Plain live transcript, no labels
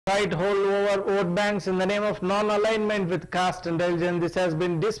fight hold over vote banks in the name of non-alignment with caste and religion. This has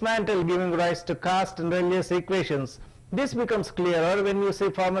been dismantled, giving rise to caste and religious equations. This becomes clearer when you see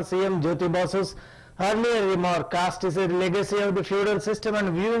former CM Jyoti Basu's earlier remark, caste is a legacy of the feudal system,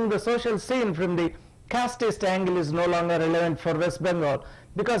 and viewing the social scene from the casteist angle is no longer relevant for West Bengal,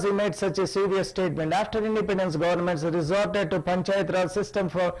 because he made such a serious statement. After independence, governments resorted to Panchayat Raj system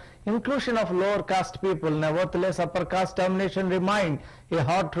for inclusion of lower caste people. Nevertheless, upper caste domination remained a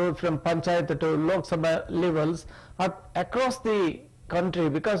hard truth from Panchayat to Lok Sabha levels across the country,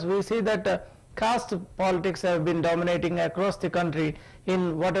 because we see that caste politics have been dominating across the country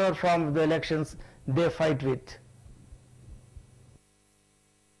in whatever form of the elections they fight with.